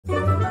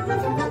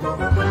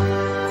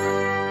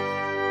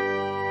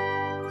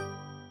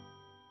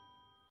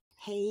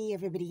Hey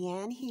everybody,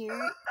 Ann here.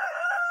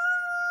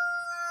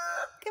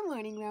 Good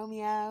morning,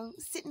 Romeo.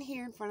 Sitting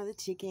here in front of the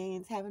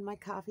chickens, having my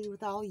coffee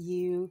with all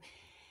you.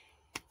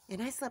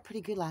 And I slept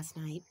pretty good last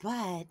night,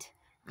 but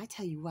I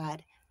tell you what,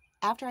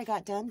 after I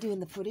got done doing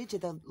the footage of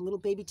the little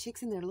baby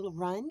chicks in their little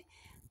run,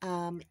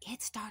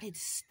 it started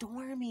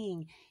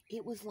storming.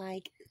 It was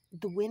like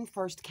the wind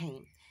first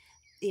came,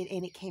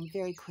 and it came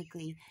very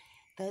quickly.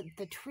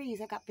 The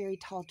trees, I got very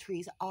tall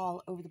trees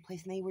all over the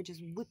place, and they were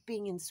just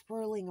whipping and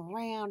swirling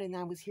around, and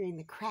I was hearing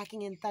the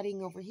cracking and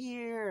thudding over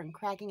here and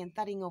cracking and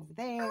thudding over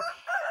there.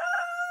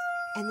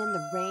 And then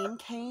the rain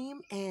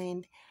came,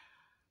 and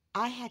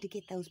I had to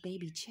get those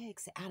baby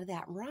chicks out of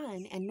that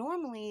run. And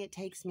normally it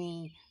takes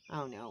me, I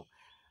don't know,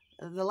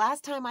 the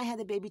last time I had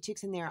the baby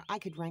chicks in there, I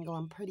could wrangle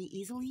them pretty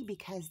easily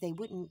because they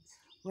wouldn't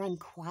run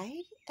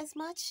quite as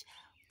much.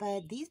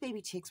 But these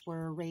baby chicks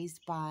were raised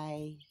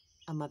by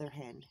a mother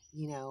hen,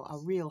 a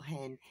real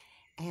hen.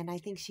 And I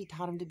think she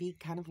taught them to be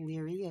kind of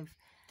leery of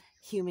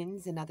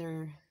humans and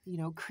other,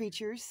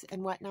 creatures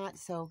and whatnot.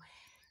 So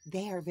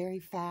they are very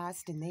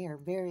fast and they are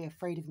very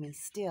afraid of me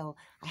still.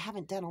 I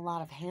haven't done a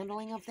lot of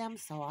handling of them,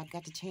 so I've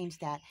got to change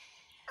that.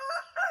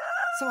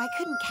 So I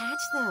couldn't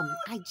catch them.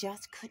 I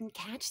just couldn't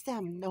catch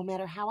them. No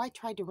matter how I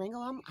tried to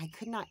wrangle them, I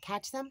could not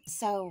catch them.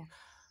 So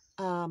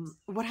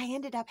what I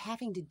ended up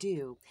having to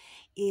do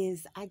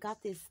is I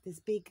got this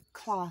big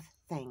cloth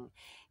thing,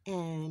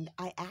 and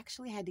I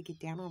actually had to get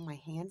down on my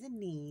hands and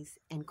knees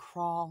and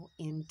crawl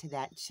into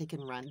that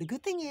chicken run. The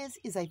good thing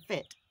is I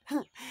fit.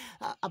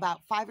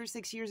 About 5 or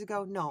 6 years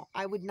ago, no,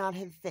 I would not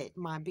have fit.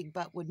 My big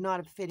butt would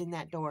not have fit in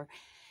that door.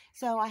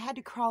 So I had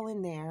to crawl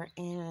in there,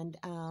 and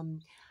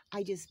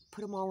I just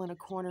put them all in a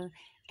corner,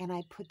 and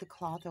I put the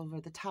cloth over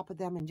the top of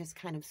them and just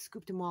kind of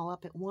scooped them all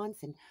up at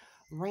once and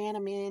ran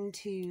them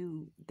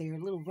into their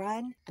little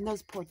run. And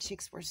those poor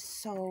chicks were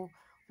so,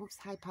 whoops,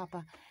 hi,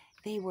 Papa.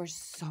 They were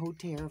so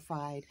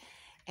terrified.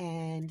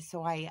 And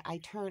so I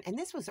turned, and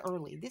this was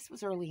early. This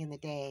was early in the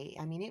day.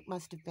 I mean, it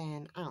must have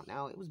been, I don't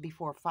know, it was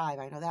before 5.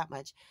 I know that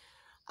much.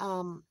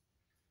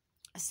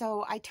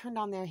 So I turned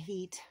on their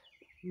heat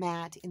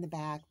mat in the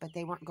back, but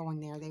they weren't going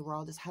there. They were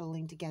all just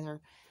huddling together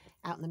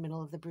out in the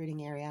middle of the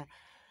brooding area.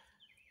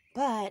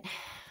 But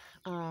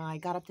I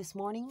got up this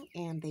morning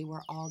and they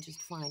were all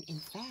just fine. In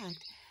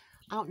fact,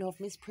 I don't know if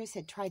Miss Pris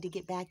had tried to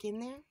get back in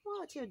there.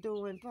 What you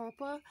doing,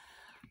 Papa?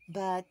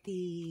 But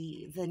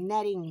the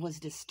netting was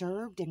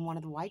disturbed, and one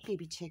of the white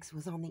baby chicks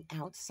was on the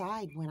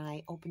outside when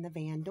I opened the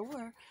van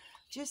door,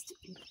 just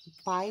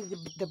by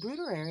the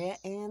brooder area,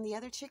 and the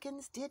other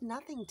chickens did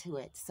nothing to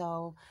it.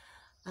 So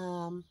I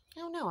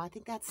don't know. I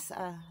think that's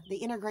the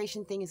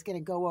integration thing is going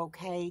to go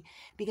okay,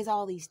 because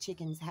all these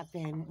chickens have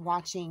been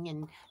watching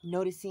and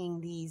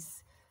noticing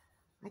these.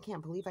 I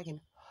can't believe I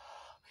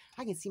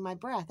can see my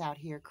breath out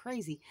here.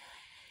 Crazy.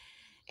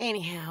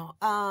 Anyhow,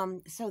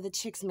 so the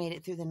chicks made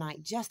it through the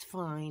night just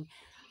fine.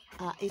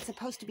 It's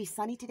supposed to be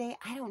sunny today.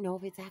 I don't know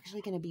if it's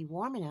actually going to be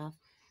warm enough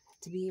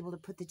to be able to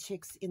put the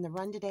chicks in the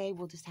run today.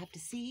 We'll just have to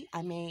see.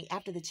 I may,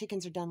 after the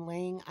chickens are done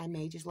laying, I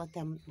may just let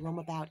them roam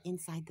about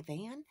inside the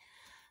van.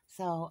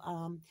 So,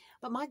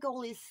 but my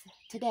goal is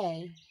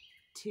today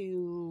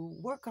to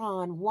work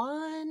on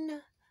 1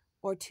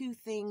 or 2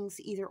 things,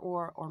 either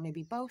or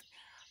maybe both.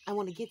 I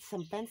want to get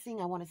some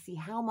fencing. I want to see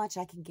how much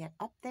I can get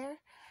up there.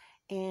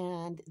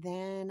 And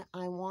then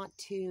I want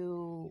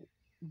to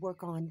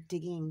work on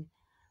digging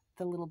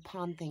the little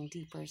pond thing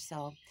deeper.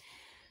 So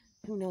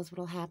who knows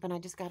what'll happen. I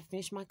just got to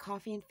finish my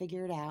coffee and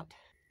figure it out.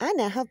 I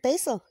now have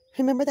basil.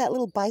 Remember that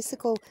little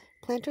bicycle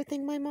planter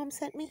thing my mom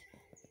sent me?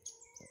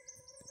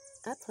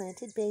 I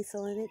planted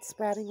basil and it's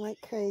sprouting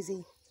like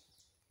crazy.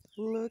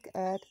 Look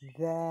at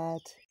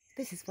that.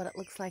 This is what it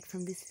looks like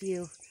from this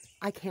view.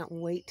 I can't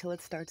wait till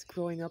it starts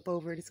growing up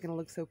over it. It's going to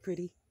look so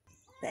pretty.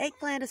 The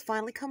eggplant is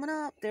finally coming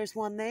up. There's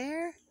one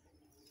there.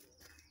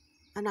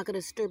 I'm not going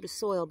to disturb the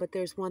soil, but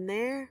there's one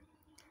there.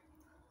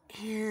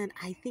 And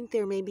I think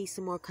there may be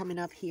some more coming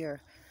up here.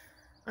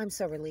 I'm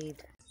so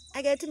relieved.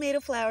 I got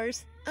tomato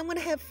flowers. I'm going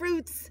to have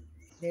fruits.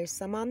 There's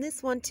some on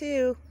this one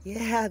too.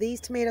 Yeah, these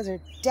tomatoes are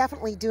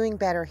definitely doing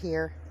better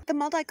here. The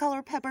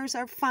multicolor peppers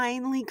are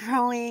finally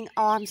growing.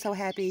 Oh, I'm so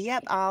happy.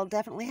 Yep, I'll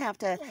definitely have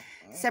to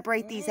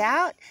separate these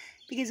out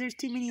because there's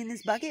too many in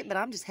this bucket, but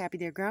I'm just happy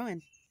they're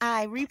growing.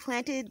 I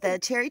replanted the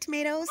cherry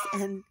tomatoes,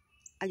 and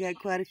I got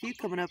quite a few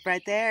coming up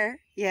right there.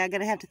 Yeah, I'm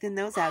going to have to thin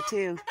those out,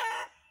 too.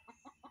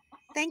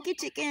 Thank you,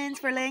 chickens,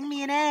 for laying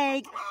me an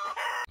egg.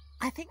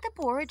 I think the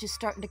borage is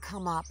starting to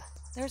come up.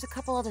 There's a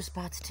couple other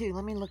spots, too.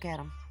 Let me look at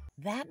them.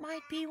 That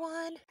might be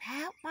one.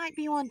 That might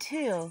be one,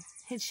 too.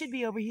 It should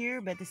be over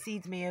here, but the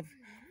seeds may have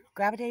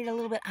gravitated a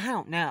little bit. I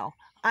don't know.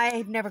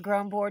 I've never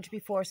grown borage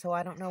before, so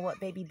I don't know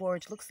what baby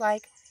borage looks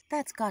like.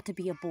 That's got to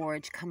be a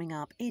borage coming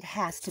up. It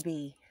has to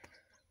be.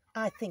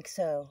 I think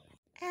so.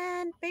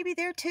 And maybe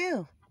there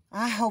too.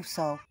 I hope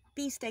so.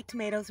 Beefsteak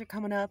tomatoes are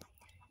coming up.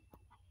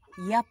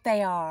 Yep,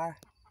 they are.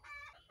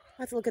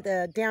 Let's look at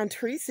the down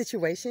tree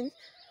situation.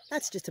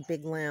 That's just a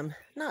big limb.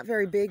 Not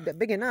very big, but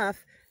big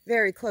enough.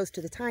 Very close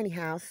to the tiny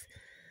house.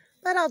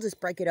 But I'll just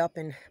break it up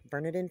and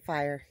burn it in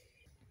fire.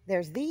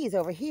 there's these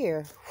over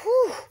here.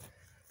 Whew!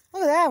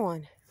 Look at that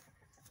one.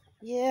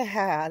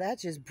 Yeah, that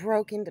just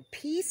broke into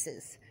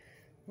pieces.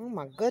 Oh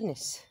my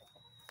goodness.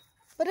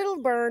 But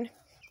it'll burn.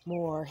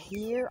 More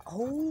here.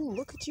 Oh,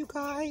 look at you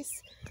guys.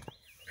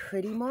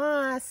 Pretty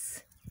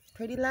moss.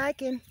 Pretty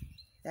lichen.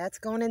 That's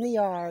going in the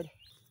yard.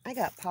 I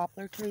got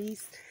poplar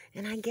trees,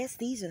 and I guess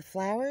these are the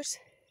flowers.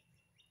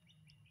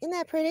 Isn't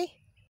that pretty?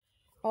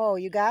 Oh,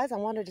 you guys, I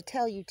wanted to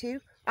tell you too.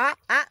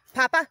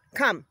 Papa,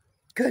 come.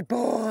 Good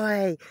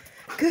boy.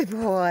 Good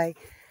boy.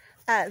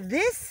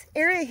 This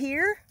area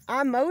here,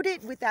 I mowed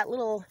it with that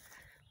little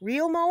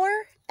reel mower,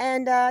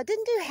 and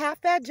didn't do a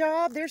half bad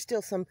job. There's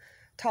still some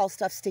tall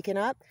stuff sticking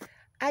up.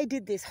 I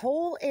did this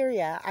whole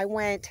area. I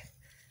went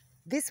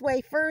this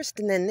way first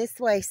and then this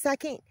way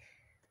second.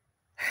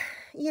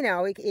 You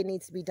know, it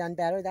needs to be done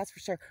better, that's for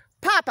sure.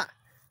 Papa!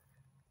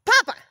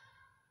 Papa!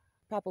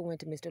 Papa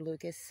went to Mr.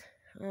 Lucas.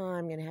 Oh,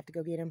 I'm going to have to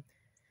go get him.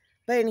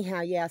 But anyhow,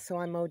 yeah, so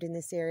I mowed in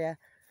this area.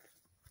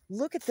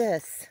 Look at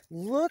this.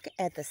 Look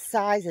at the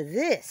size of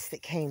this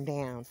that came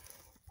down.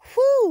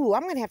 Whew!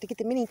 I'm going to have to get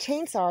the mini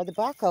chainsaw or the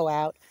backhoe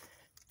out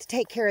to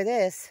take care of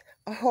this.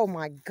 Oh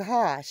my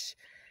gosh.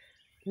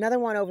 Another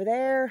one over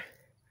there.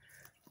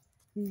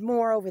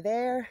 More over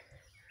there.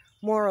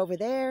 More over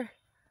there.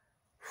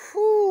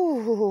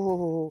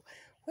 Whew!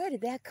 Where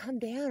did that come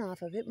down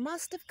off of? It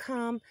must have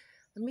come.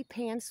 Let me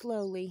pan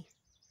slowly.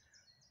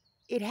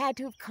 It had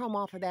to have come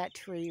off of that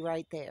tree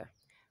right there.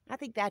 I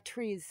think that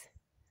tree is,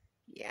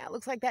 yeah, it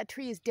looks like that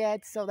tree is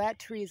dead, so that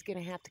tree is going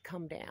to have to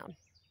come down.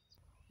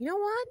 You know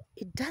what?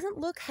 It doesn't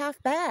look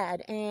half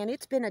bad, and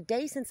it's been a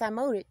day since I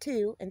mowed it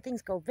too, and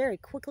things go very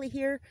quickly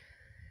here.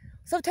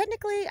 So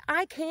technically,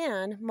 I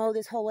can mow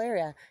this whole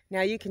area.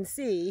 Now you can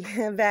see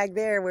back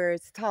there where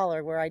it's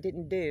taller, where I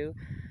didn't do.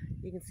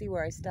 You can see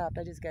where I stopped.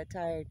 I just got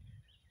tired.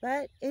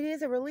 But it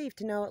is a relief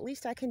to know at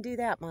least I can do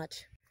that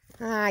much.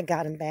 I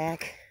got him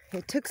back.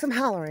 It took some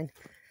hollering,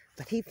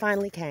 but he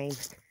finally came.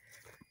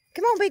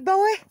 Come on, big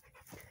boy.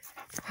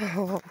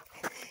 Oh,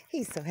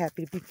 he's so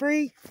happy to be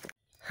free.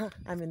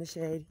 I'm in the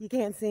shade. You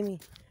can't see me.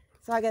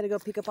 So I got to go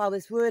pick up all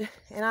this wood,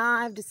 and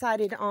I've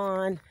decided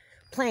on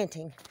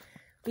planting.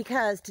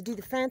 Because to do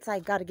the fence,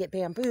 I've got to get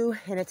bamboo,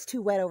 and it's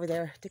too wet over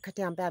there to cut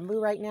down bamboo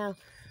right now.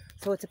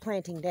 So it's a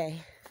planting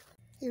day.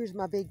 Here's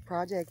my big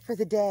project for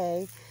the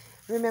day.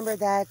 Remember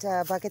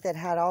that bucket that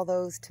had all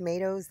those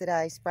tomatoes that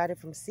I sprouted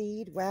from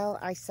seed? Well,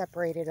 I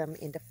separated them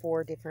into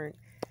 4 different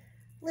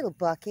little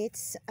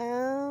buckets.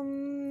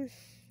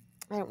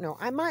 I don't know.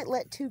 I might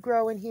let 2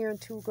 grow in here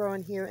and 2 grow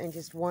in here and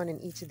just 1 in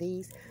each of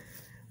these.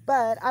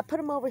 But I put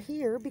them over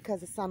here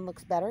because the sun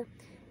looks better.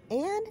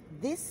 And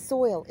this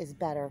soil is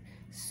better.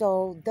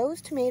 So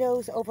those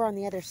tomatoes over on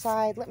the other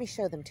side, let me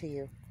show them to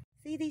you.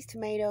 See these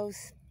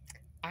tomatoes?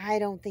 I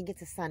don't think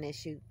it's a sun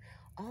issue.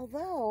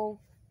 Although,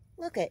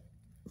 look at,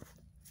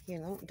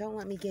 here, don't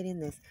let me get in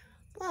this.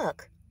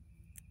 Look,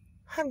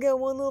 I've got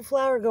one little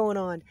flower going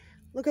on.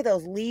 Look at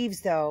those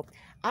leaves though.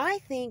 I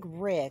think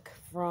Rick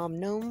from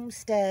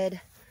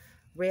Gnomestead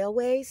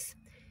Railways,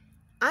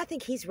 I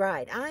think he's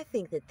right. I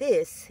think that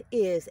this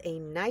is a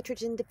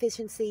nitrogen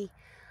deficiency.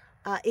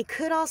 It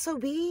could also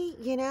be,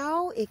 you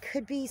know, it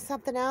could be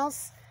something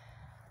else.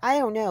 I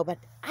don't know, but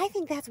I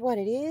think that's what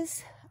it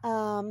is.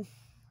 I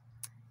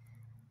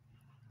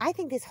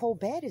think this whole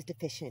bed is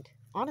deficient,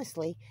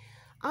 honestly.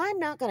 I'm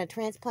not going to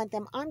transplant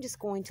them. I'm just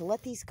going to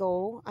let these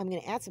go. I'm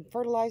going to add some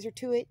fertilizer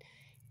to it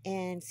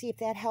and see if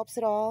that helps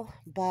at all.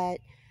 But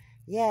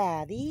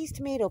yeah, these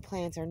tomato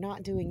plants are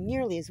not doing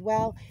nearly as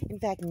well. In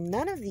fact,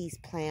 none of these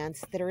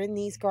plants that are in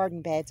these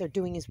garden beds are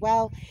doing as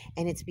well.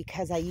 And it's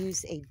because I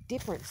use a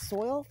different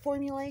soil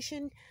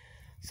formulation.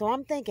 So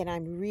I'm thinking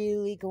I'm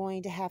really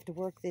going to have to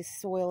work this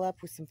soil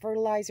up with some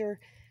fertilizer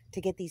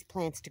to get these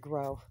plants to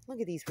grow. Look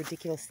at these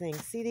ridiculous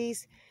things. See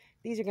these?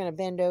 These are going to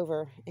bend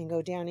over and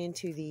go down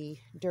into the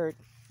dirt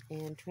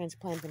and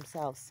transplant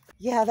themselves.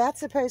 Yeah,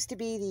 that's supposed to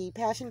be the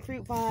passion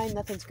fruit vine.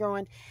 Nothing's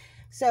growing.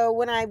 So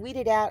when I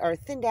weeded out or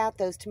thinned out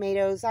those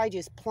tomatoes, I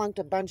just plunked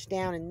a bunch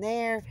down in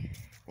there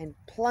and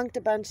plunked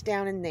a bunch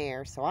down in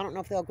there. So I don't know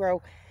if they'll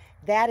grow.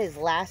 That is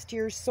last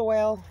year's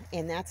soil,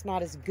 and that's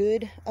not as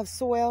good of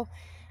soil.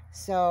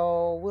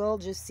 So we'll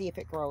just see if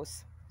it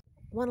grows.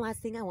 One last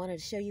thing I wanted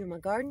to show you in my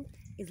garden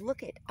is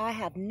look at, I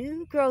have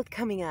new growth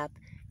coming up.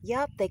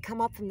 Yep, they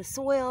come up from the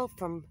soil,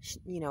 from,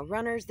 you know,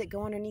 runners that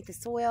go underneath the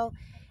soil.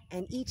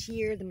 And each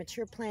year the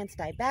mature plants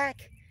die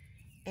back.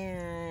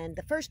 And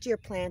the first year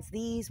plants,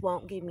 these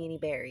won't give me any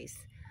berries.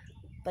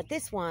 But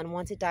this one,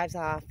 once it dives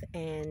off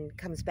and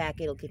comes back,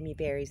 it'll give me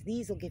berries.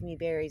 These will give me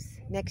berries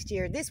next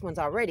year. This one's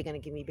already going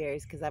to give me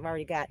berries because I've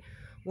already got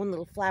one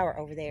little flower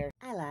over there.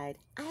 I lied.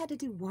 I had to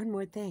do one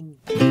more thing.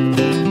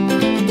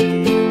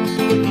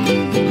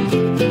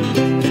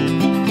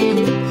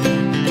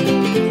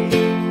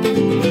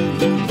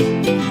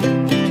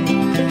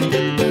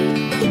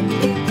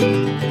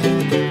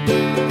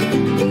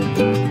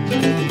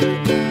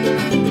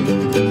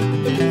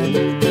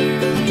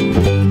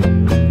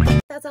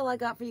 That's all I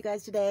got for you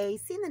guys today.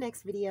 See you in the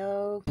next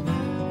video.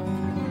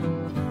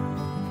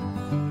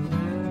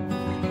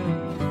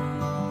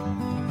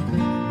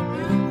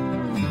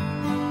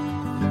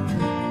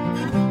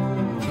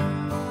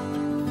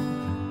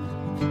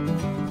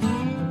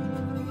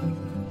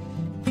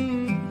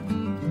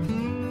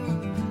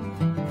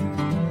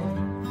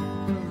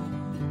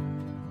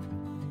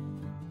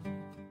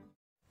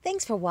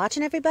 Thanks for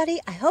watching,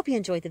 everybody. I hope you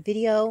enjoyed the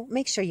video.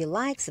 Make sure you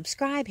like,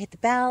 subscribe, hit the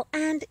bell,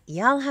 and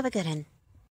y'all have a good one.